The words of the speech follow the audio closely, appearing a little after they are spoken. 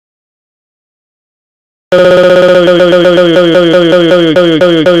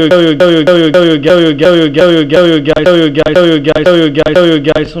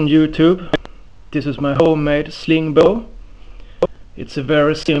guys on YouTube. This is my homemade sling bow. It's a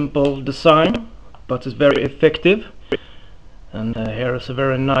very simple design, but it's very effective. And here is a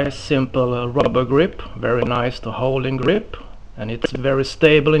very nice simple rubber grip, very nice to holding grip, and it's very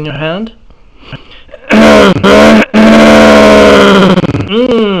stable in your hand.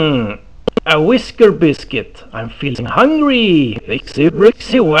 A whisker biscuit. I'm feeling hungry.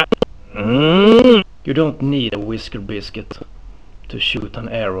 You don't need a whisker biscuit to shoot an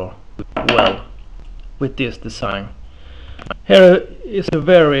arrow well with this design. Here is a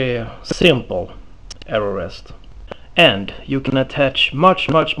very simple arrow rest, and you can attach much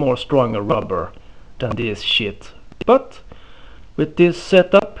more stronger rubber than this shit, but with this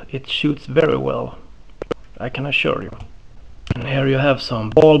setup it shoots very well, I can assure you. And here you have some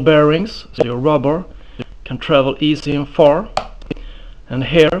ball bearings, so your rubber can travel easy and far. And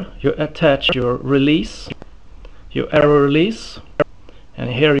here you attach your release, your arrow release,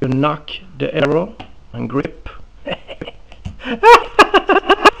 and here you knock the arrow and grip.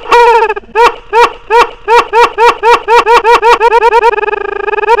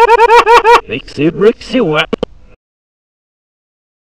 Rixie what?